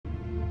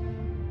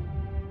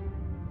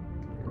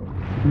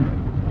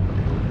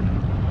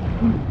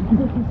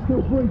He's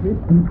still breathing.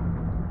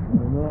 I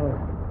don't know.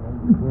 I'm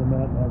going to pull him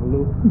out and have a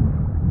look.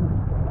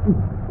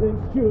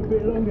 Let's chew a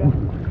bit longer.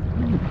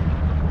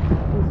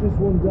 What's this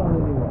one done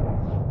anyway?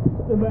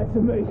 The matter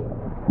to me.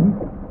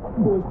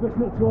 Boys, best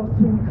not to ask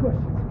too many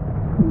questions.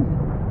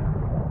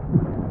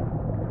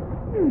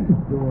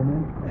 Go on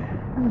then.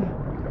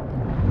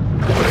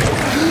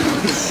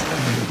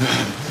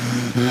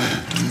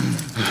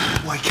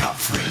 Wake up,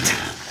 friend.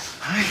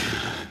 Hey?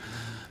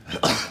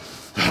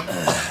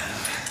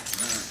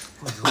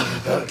 We thought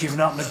about giving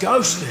up on the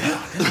ghost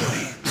now, didn't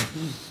we?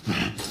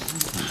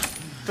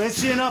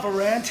 Fancy another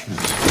round?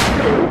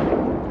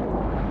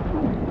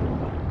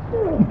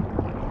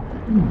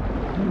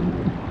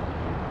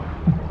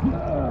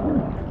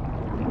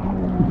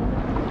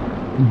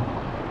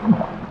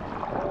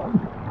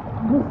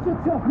 What's so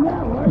tough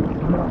now, eh?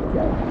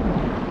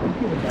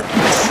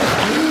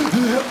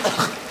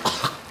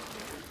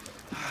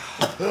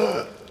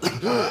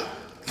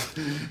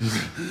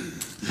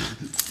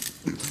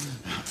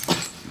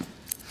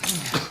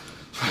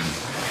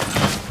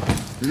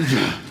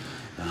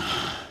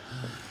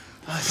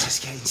 Oh, it's just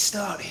getting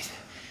started.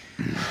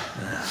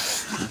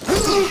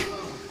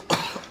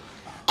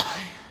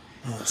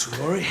 Not to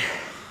worry.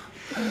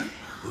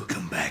 We'll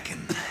come back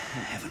and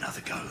have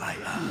another go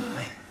later,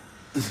 eh?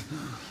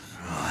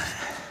 Right.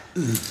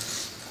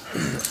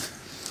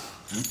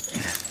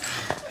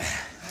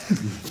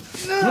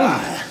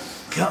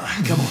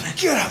 Come on,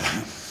 get up.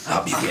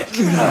 Up you get.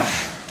 Get up.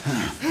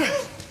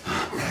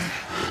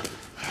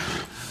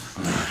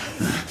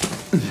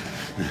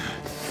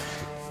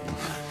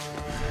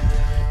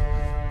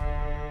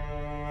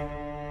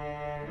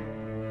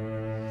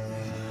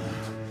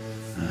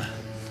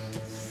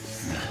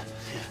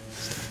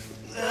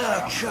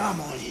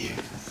 Come on, you.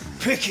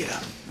 Pick it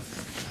up.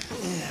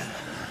 Yeah.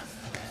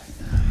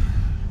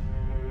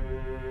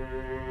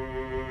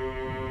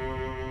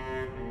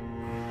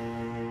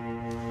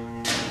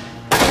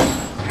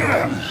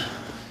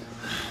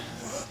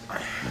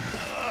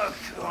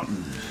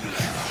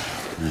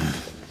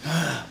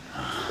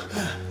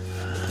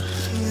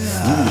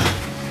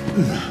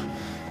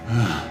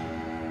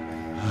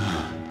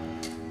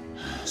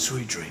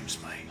 Sweet dreams,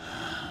 mate.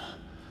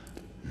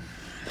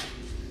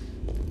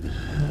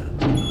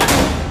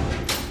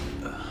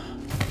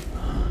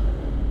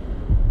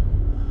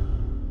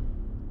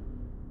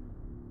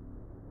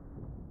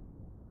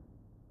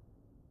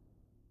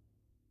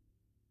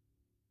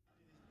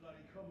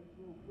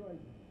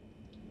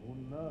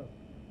 Wouldn't know.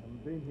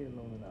 Haven't been here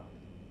long enough.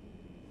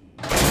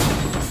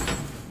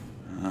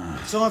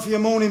 Time for your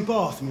morning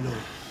bath, my lord.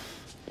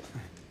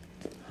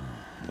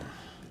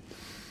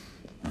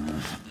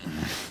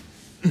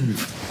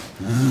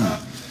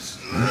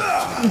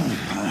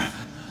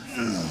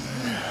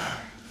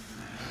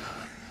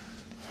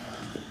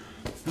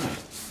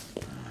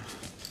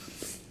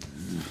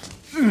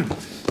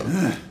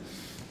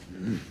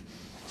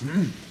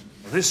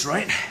 At this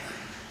rate,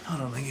 I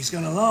don't think he's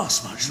going to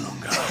last much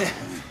longer.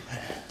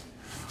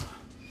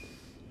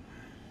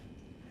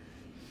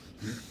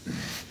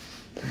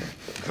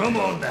 Come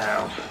on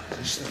now.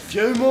 Just a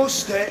few more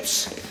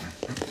steps.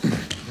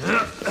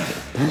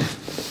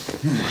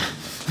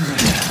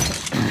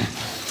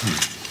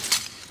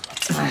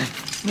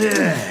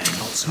 Yeah,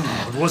 not so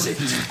hard, was it?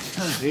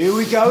 Here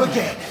we go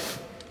again.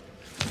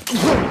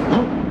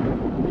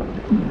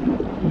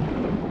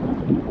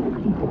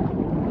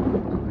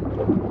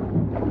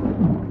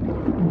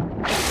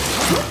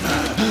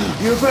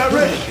 You about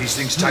ready? These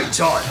things take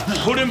time.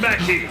 Put him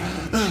back in.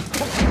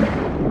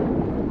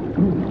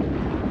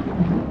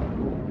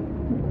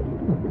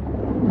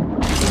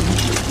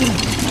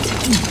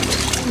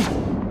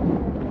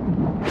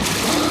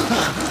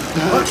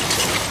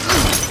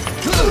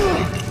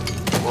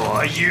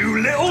 Why,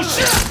 you little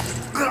shit!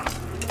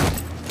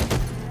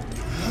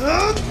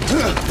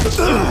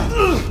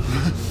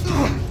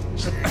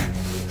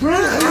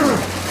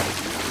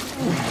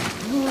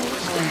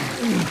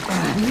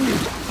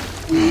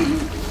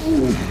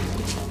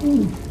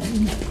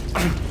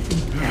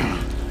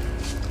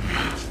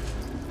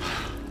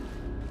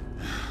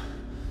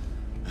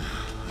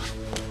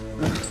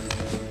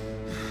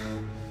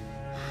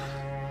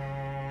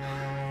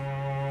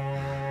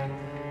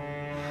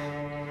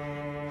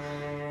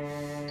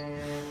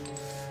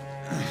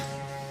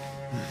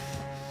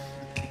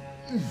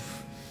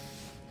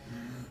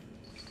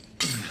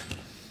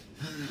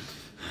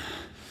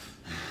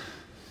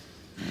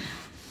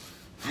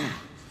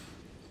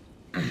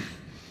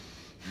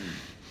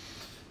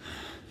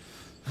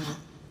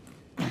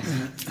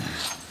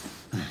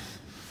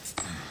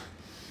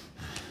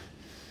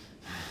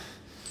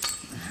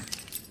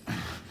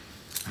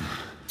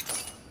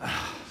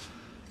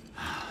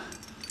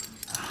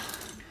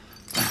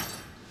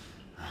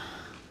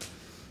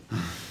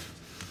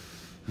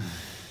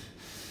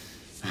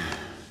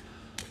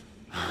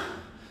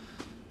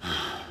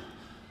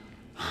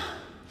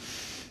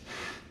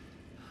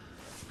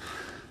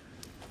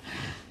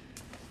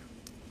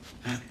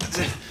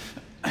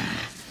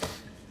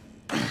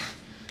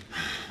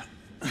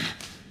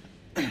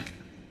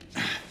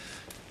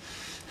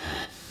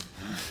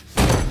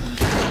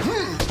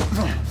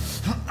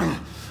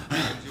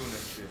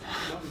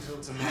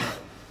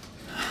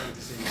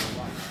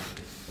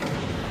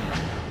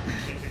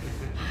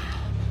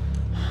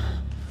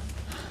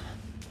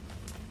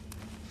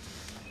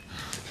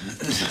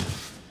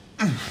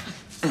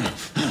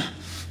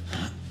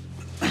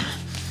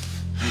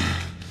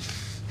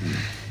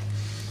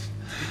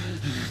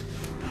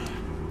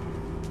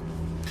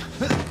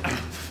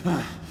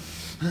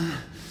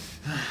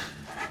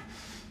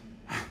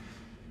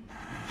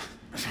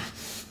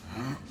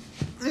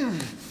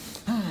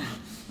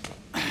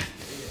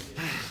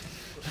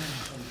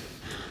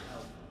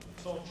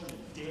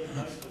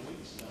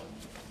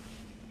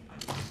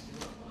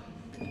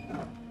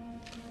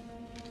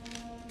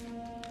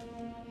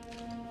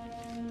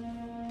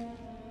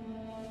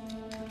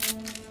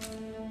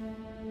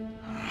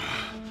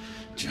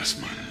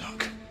 Just my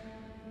luck.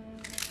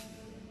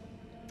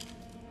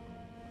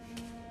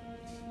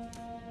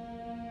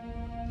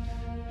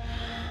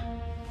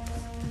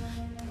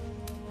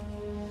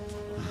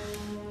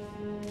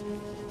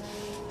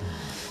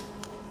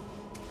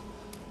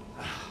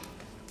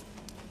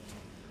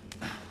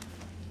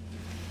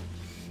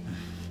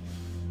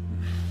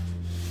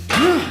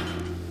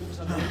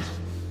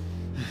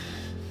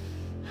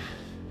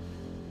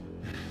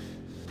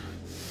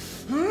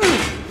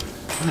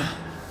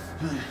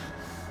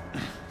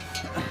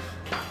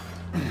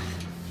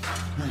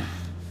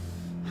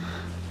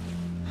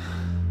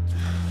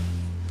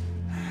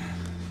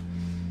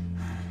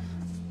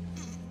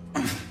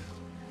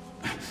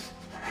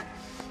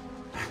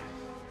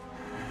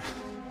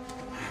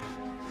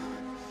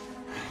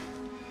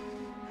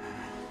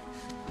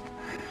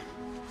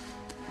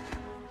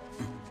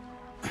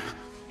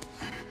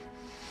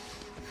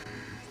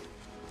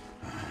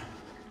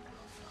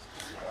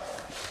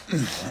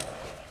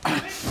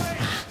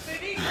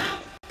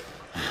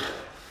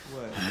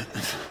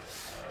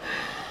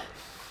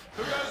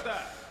 Who does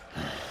that?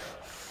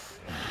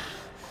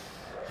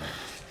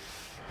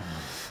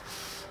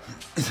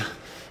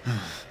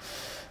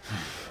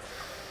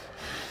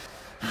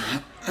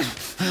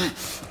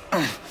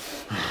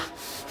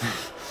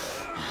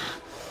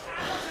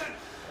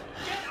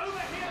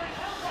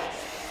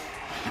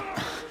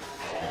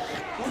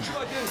 What should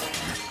I do?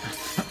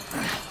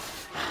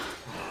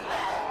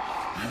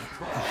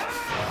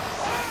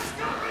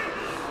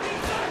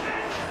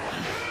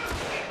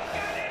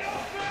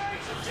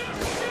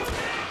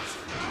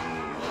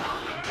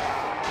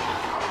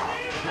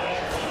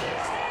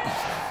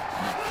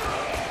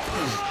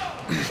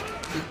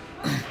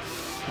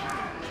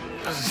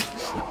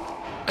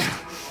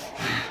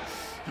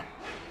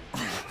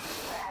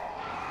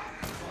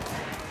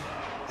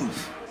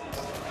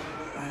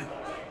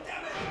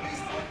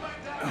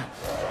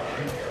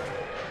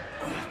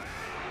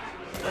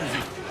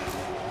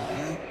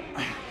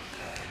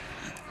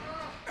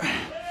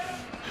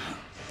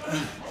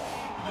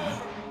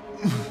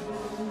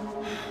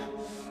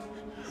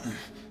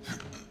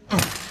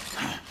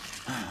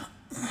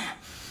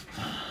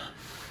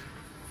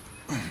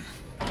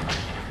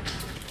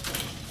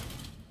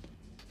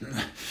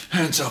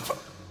 Hands up.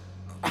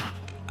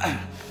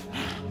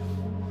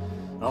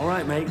 All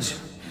right, mate.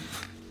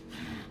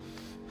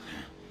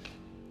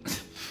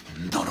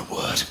 Not a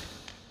word.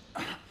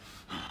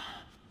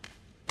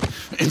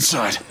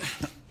 Inside.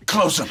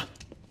 Close them.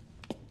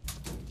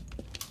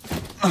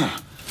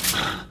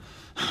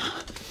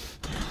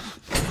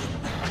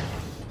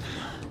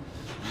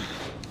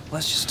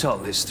 Let's just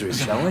talk this through,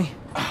 shall we?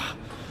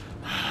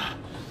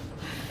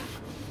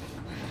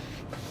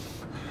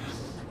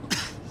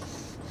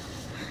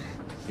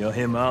 You're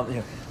him, aren't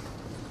you?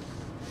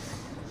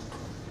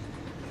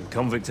 The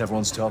convict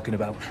everyone's talking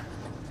about.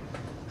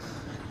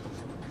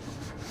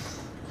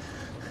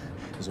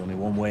 There's only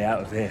one way out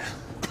of here.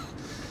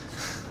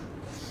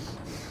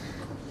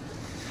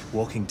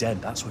 Walking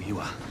dead, that's what you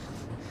are.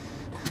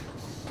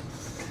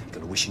 You're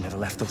gonna wish you never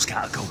left those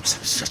catacombs.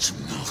 Such a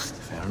mouth.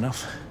 Fair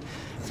enough.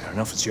 Fair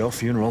enough, it's your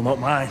funeral, not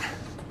mine.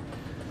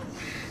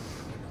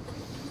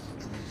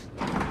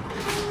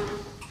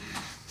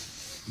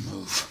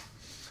 Move.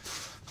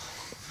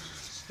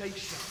 Stay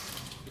sharp.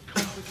 The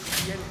convict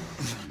will be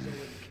anything to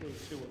kill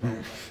two of our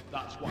men.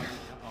 That's why we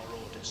have our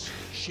orders.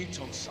 Shoot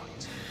on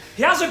sight.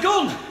 He has a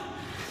gun!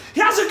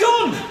 He has a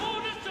gun!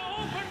 Orders to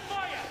open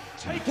fire!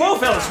 Take Whoa,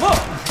 fellas, whoa!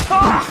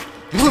 Ah!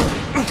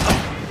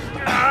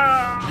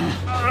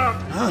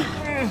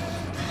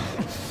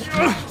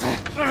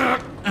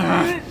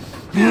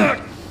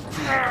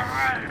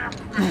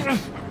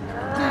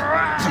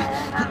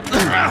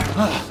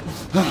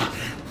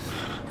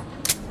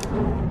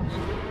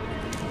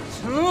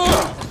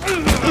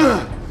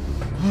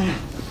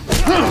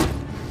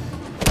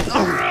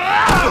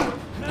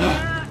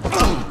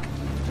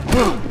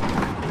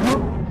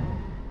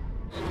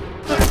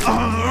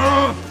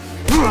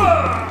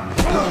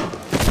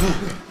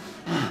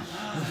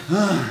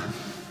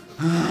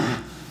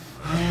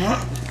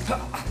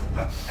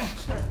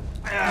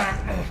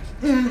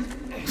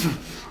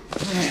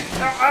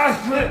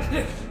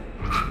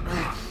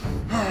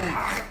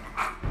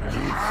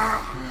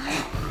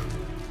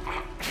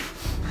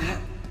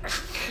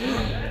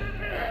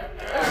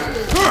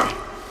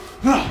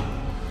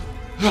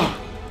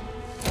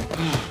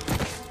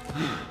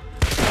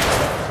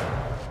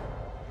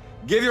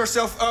 Give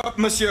yourself up,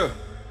 monsieur.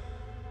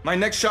 My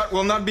next shot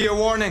will not be a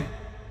warning.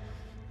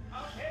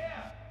 Out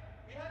here!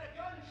 We had a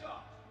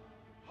gunshot!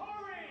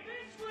 Hurry!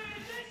 This way!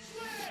 This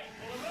way!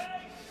 All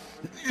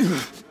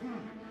right?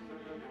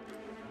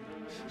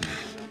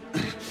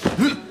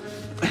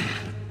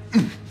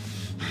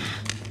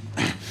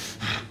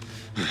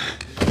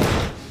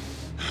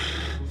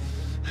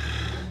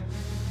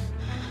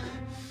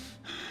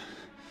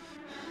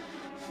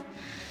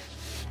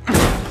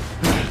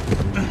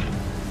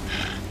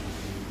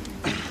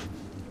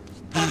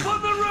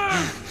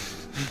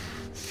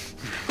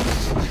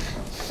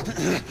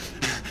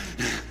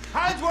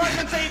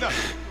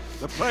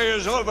 play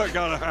is over,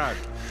 Galahad.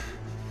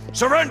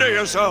 Surrender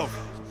yourself!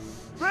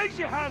 Raise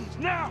your hands,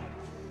 now!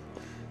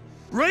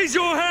 Raise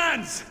your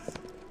hands!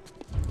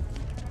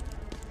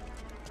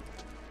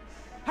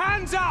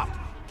 Hands up!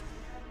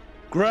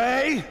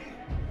 Gray?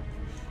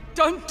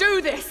 Don't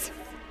do this!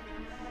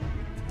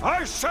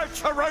 I said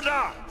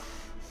surrender!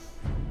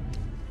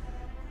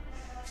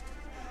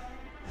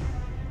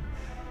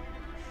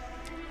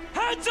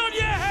 Hands on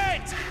your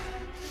head!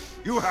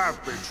 You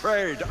have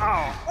betrayed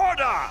our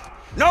order!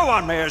 No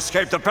one may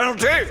escape the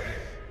penalty!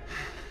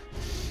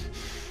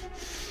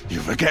 You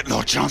forget,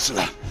 Lord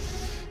Chancellor.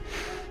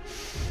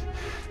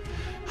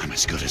 I'm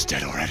as good as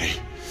dead already.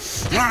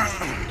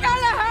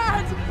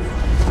 Galahad!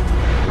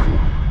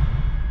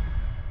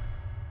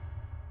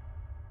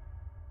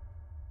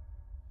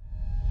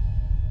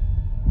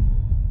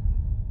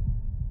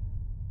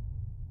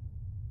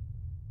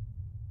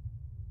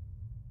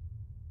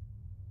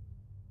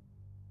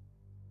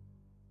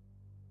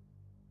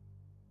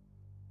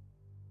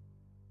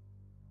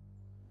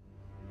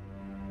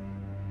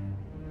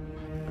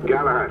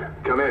 Galahad,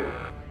 come in.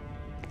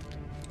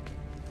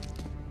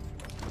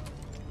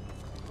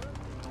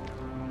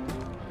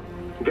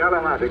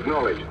 Galahad,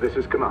 acknowledge. This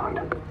is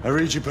command. I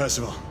read you,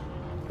 Percival.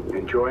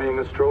 Enjoying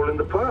a stroll in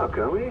the park,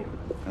 are we?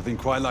 Nothing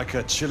quite like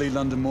a chilly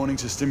London morning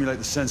to stimulate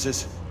the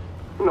senses.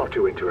 Not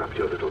to interrupt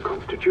your little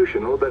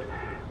constitutional, but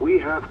we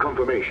have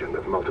confirmation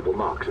of multiple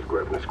marks of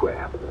Grosvenor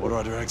Square. What are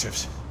our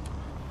directives?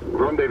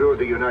 Rendezvous at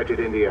the United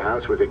India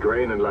House with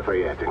Igraine and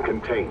Lafayette and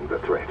contain the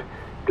threat.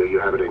 Do you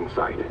have it in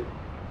sight?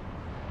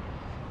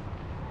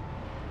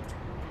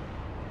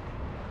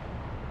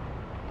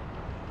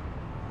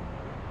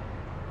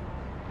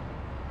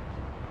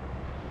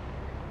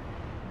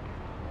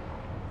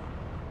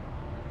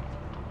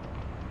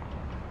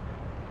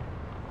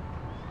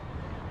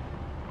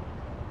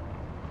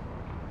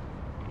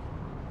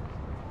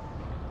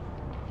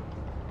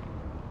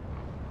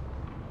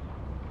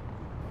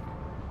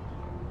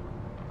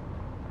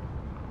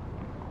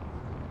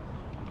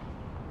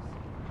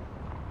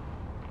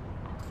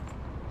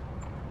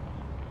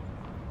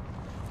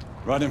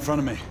 Right in front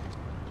of me.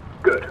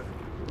 Good.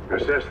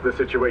 Assess the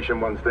situation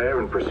once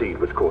there and proceed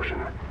with caution.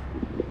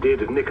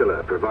 Did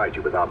Nicola provide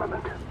you with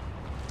armament?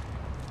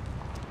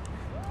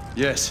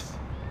 Yes.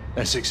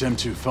 Essex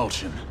M2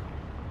 Falchion.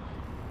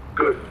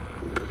 Good.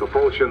 The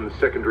Falchion's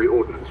secondary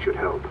ordnance should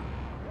help.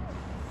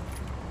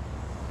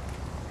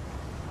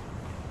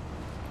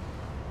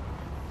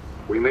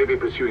 We may be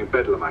pursuing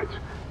Bedlamites,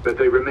 but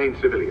they remain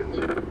civilians.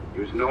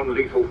 Use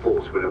non-lethal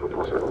force whenever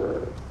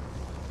possible.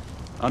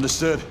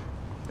 Understood.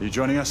 Are you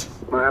joining us?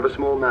 I have a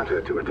small matter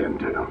to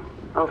attend to.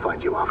 I'll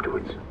find you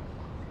afterwards.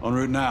 En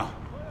route now.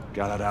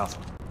 Galahad out.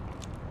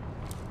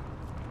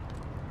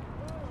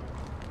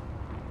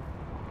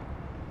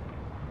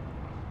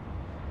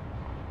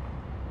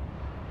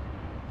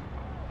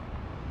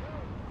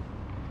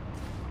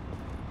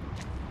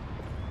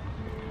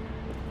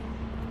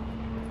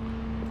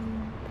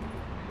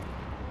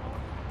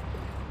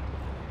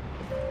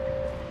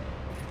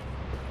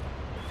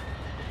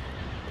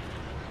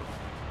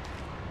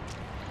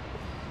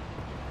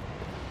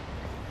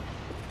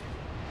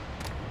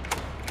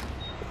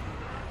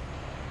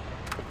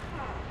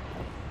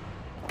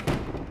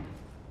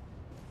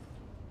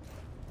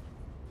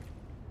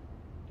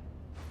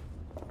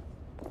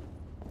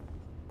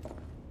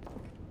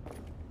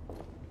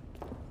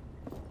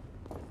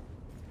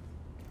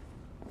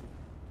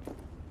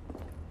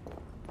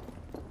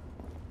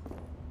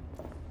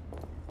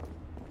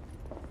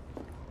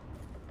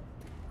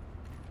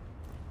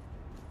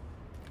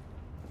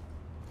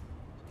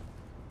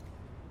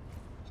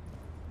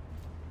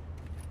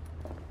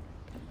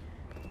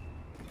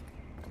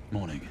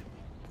 Morning.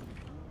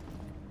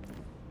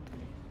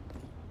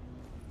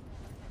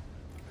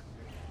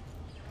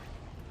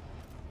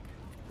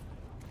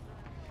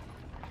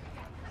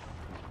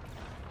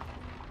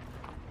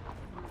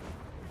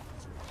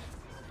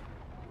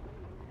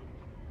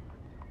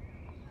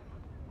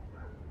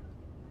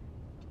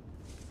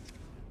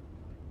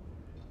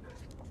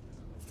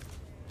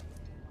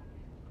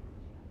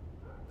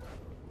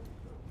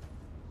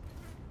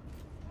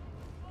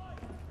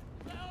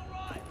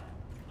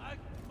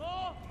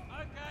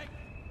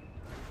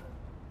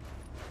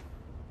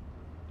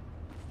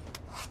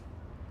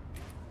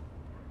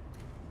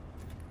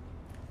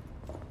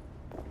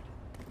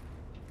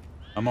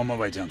 I'm on my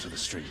way down to the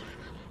street.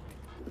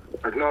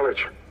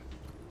 Acknowledge.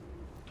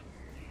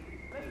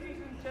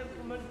 Ladies and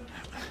gentlemen,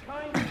 we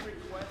kindly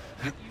request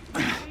that you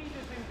proceed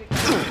as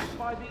indicated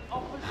by the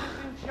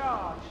officers in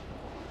charge.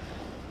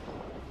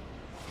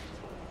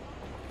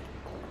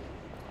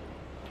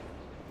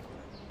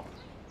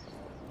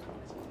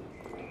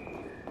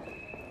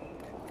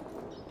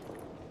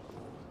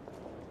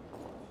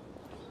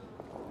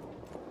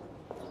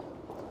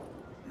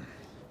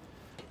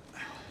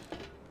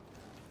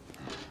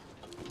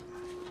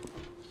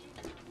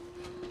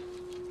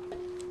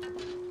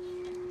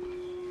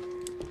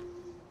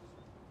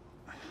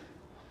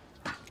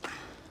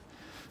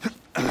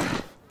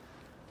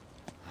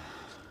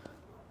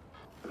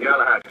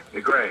 Galahad,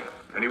 Igraine,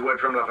 any word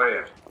from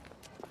Lafayette?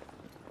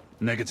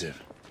 Negative.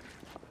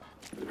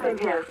 Same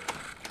here.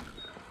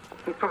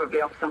 He's probably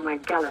off somewhere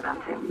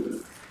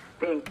gallivanting.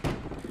 Being,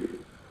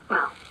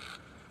 well,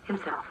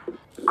 himself.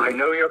 I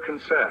know your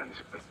concerns,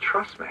 but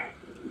trust me,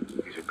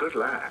 he's a good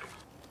lad.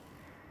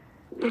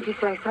 If you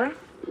say so.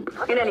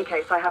 In any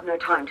case, I have no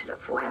time to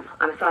look for him.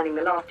 I'm assigning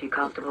the last few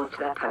constables to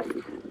their posts.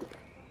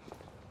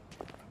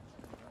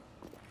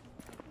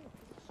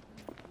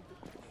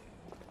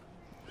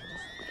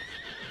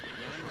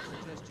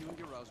 You and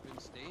your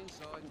husband stay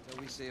inside until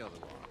we say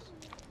otherwise.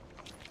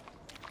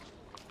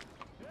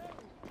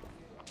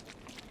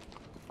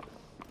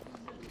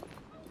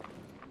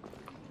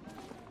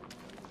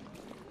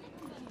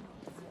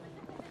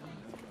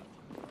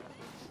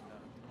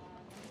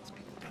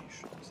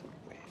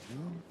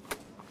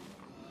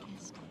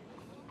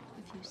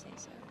 If you say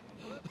so.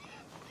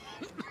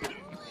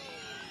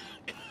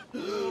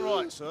 All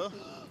right, sir. Try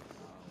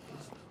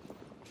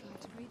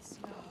to breathe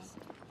slow.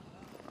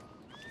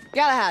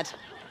 Galahad,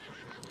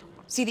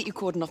 see that you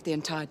cordon off the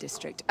entire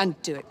district, and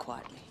do it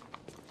quietly.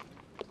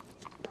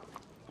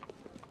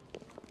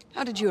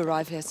 How did you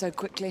arrive here so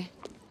quickly?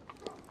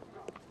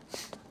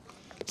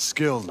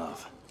 Skill,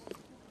 love.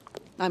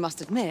 I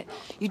must admit,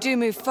 you do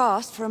move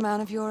fast for a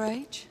man of your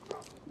age.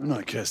 And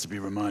I cares to be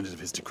reminded of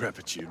his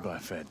decrepitude by a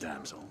fair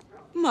damsel.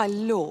 My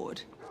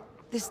lord,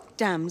 this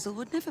damsel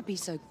would never be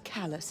so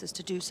callous as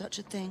to do such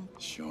a thing.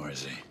 Sure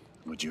is he.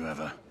 Would you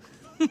ever?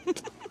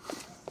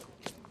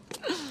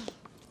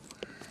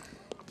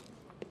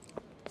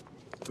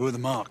 Who are the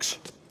marks?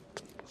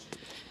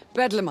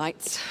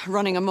 Bedlamites,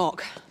 running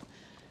amok.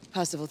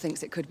 Percival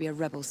thinks it could be a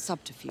rebel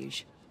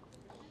subterfuge.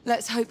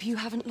 Let's hope you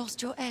haven't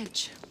lost your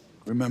edge.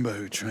 Remember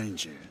who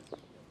trained you?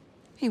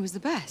 He was the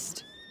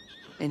best.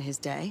 In his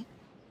day.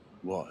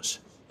 Was.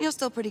 You're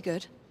still pretty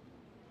good.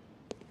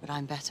 But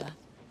I'm better.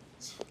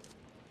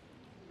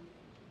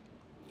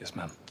 Yes,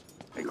 ma'am.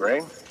 Hey,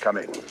 Gray, come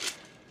in.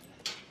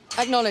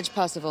 Acknowledge,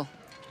 Percival.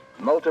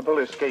 Multiple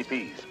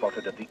escapees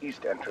spotted at the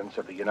east entrance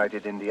of the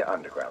United India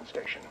Underground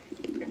Station.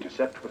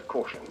 Intercept with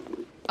caution.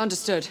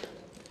 Understood.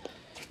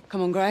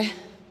 Come on, Gray.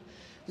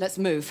 Let's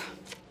move.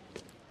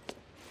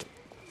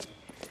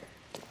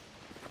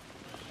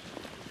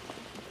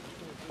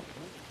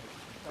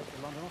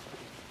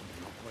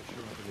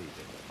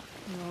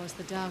 You're always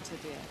the doubter,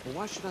 dear. Well,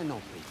 why should I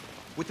not be?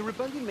 With the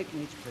rebellion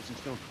making its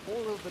presence known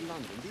all over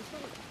London, the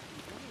authorities...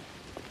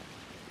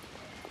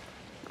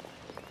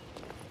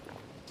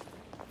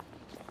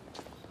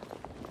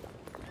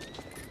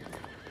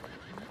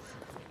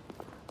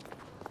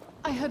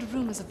 I heard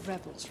rumors of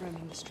rebels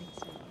roaming the streets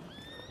lately.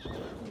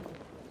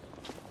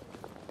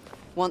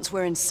 Once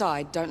we're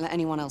inside, don't let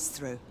anyone else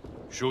through.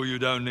 Sure you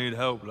don't need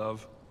help,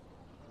 love?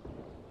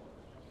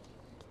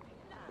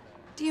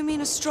 Do you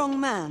mean a strong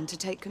man to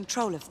take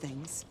control of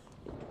things?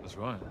 That's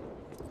right.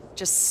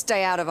 Just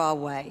stay out of our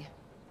way.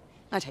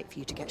 I'd hate for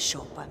you to get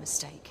shot by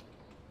mistake.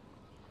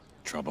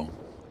 Trouble?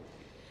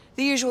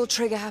 The usual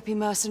trigger-happy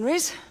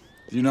mercenaries.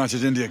 The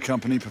United India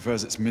Company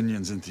prefers its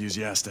minions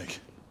enthusiastic.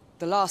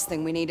 The last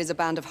thing we need is a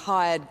band of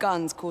hired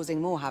guns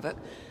causing more havoc.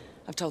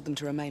 I've told them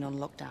to remain on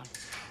lockdown.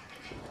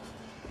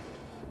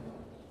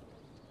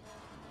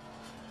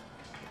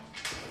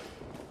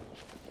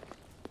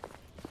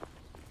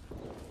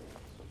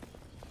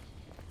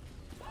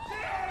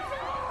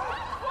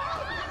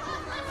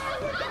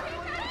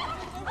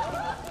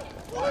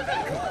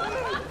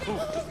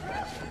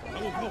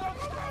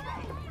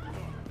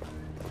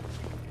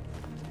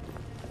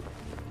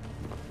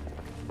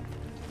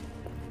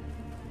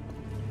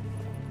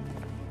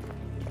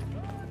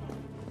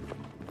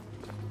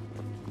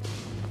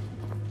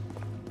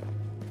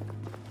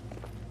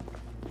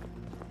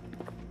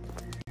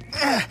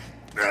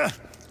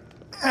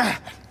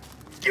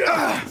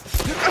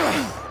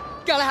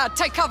 Galahad,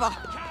 take cover!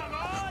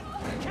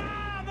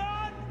 Come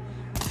on!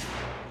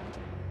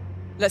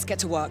 Let's get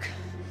to work.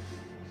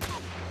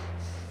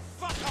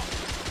 Fuck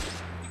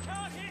off! You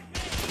can't hit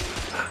me!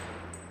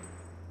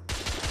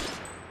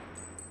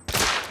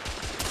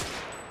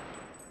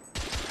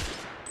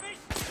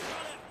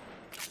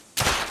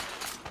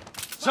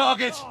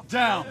 Target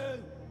down!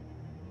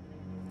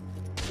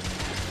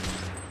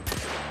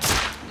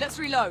 Let's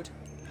reload.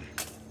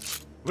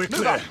 We're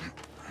clear.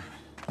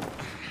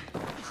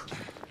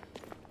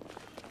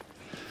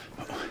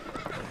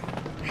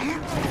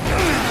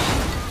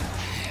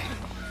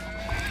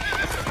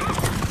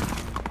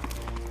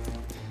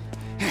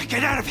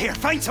 Get out of here!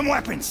 Find some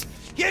weapons!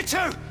 You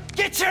two!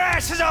 Get your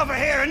asses over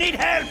here! I need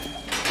help!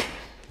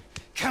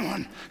 Come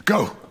on.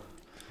 Go!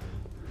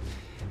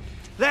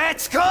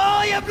 Let's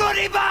go, you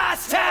bloody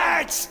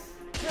bastards!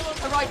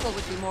 A rifle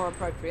would be more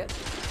appropriate.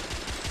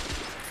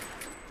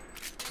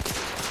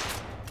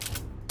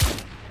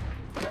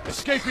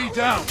 Escapee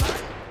down!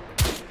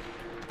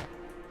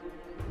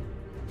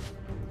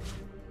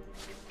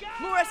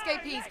 More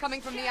escapees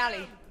coming from the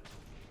alley.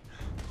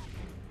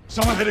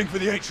 Someone heading for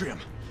the atrium.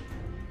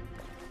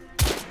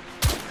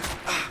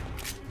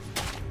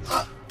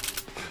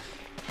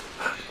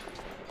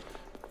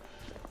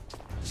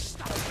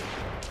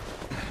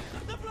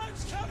 The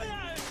bloke's coming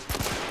out!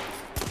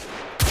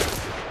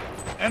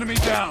 Enemy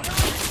down!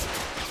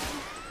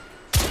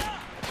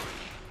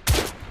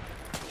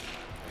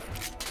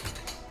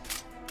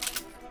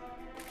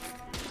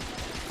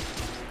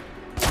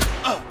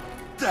 Oh,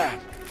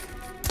 damn!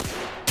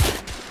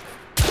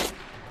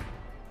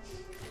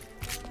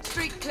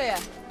 Street clear.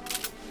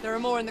 There are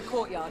more in the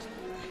courtyard.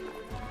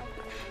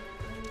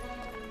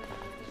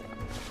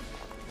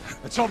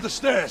 It's on the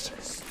stairs!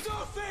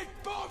 Stuff it,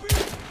 Bobby!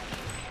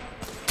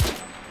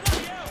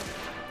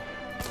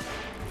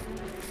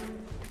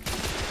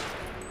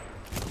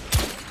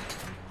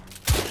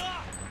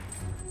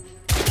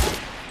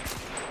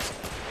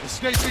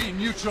 Escapee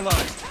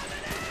neutralized.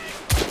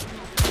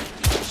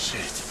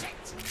 Shit.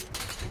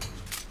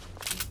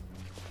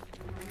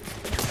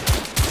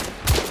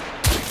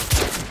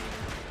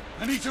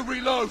 I need to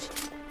reload.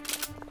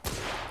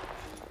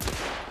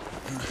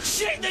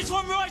 Shit, there's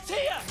one right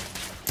here!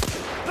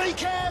 Be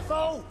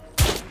careful!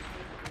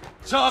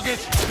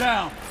 Target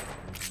down.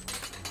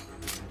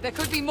 There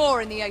could be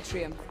more in the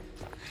atrium.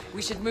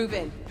 We should move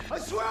in. I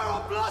swear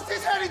I'll blast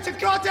his head into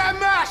goddamn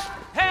mash!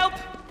 Help!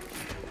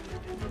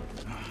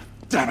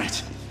 Damn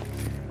it.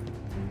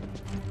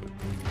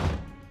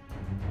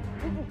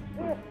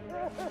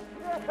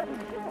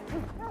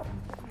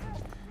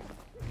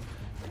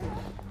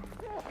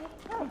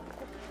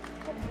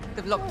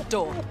 They've locked the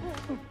door.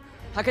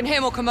 I can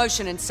hear more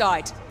commotion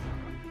inside.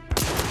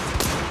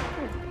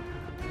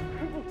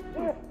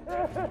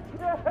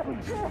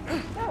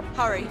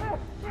 Hurry.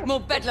 More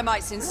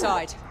bedlamites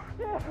inside.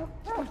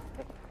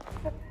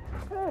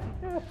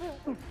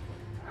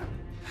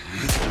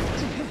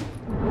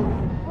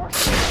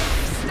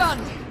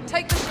 Stunned.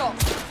 Take the shot.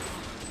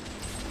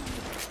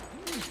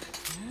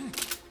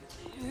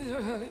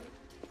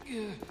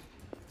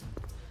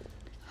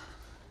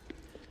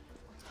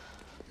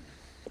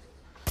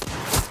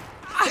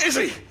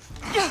 Izzy!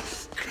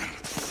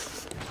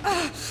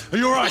 Are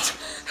you all right?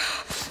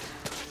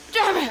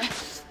 Damn it!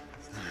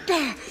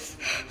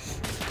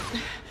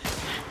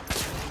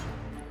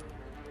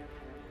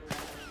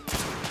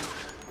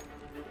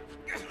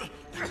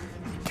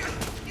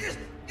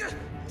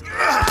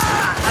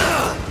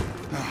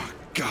 Oh,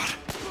 God.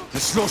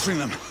 They're slaughtering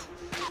them.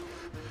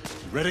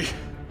 Ready?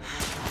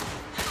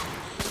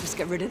 Let's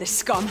get rid of this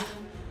scum.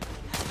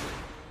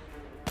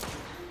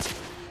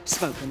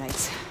 Smoke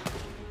grenades.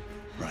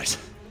 Right.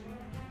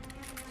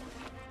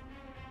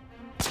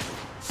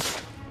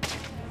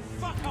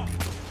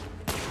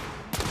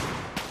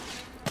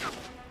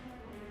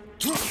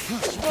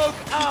 Smoke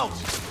out!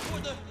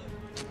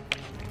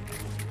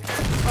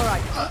 All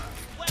right.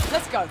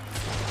 Let's go.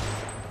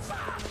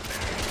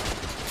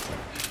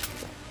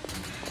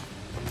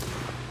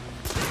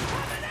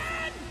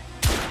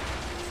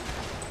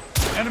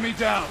 Enemy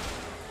down.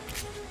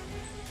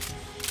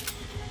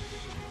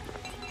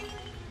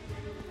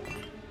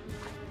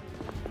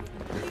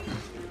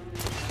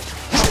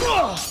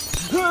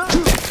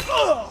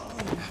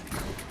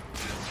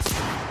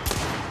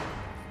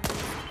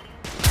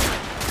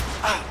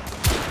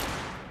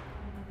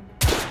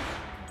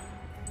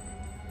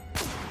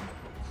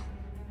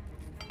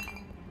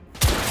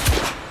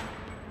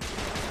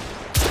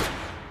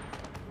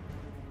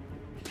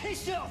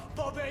 Piss it off,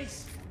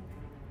 Bobbies!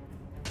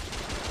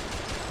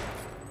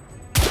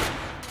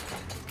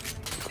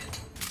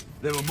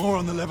 There were more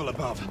on the level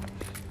above.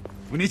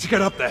 We need to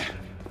get up there.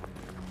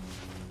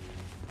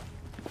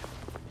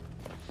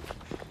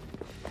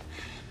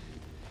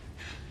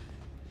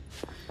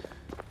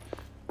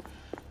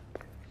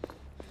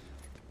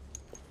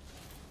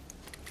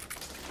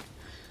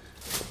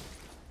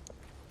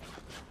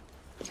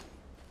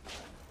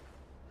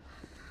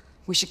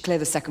 We should clear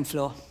the second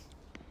floor.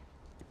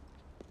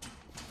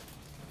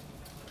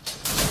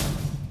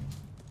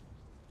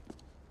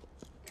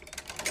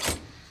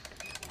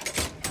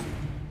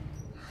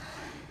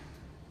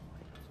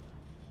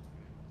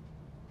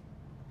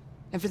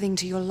 Everything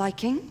to your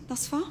liking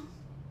thus far?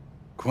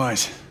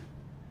 Quite.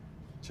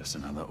 Just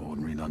another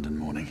ordinary London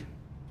morning.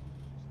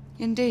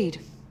 Indeed.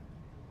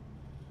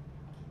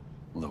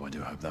 Although I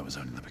do hope that was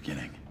only the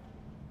beginning.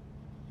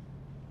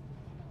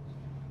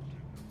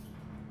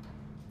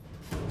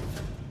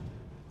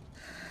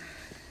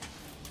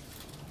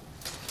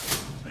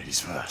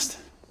 Ladies first.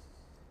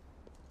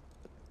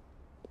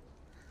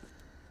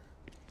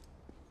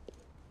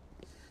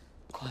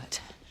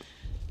 Quiet.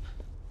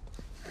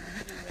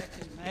 What do you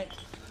reckon, mate?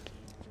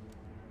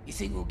 You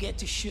think we'll get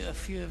to shoot a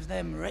few of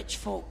them rich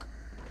folk?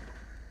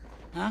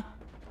 Huh?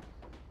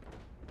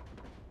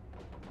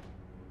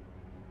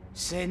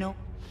 Say no?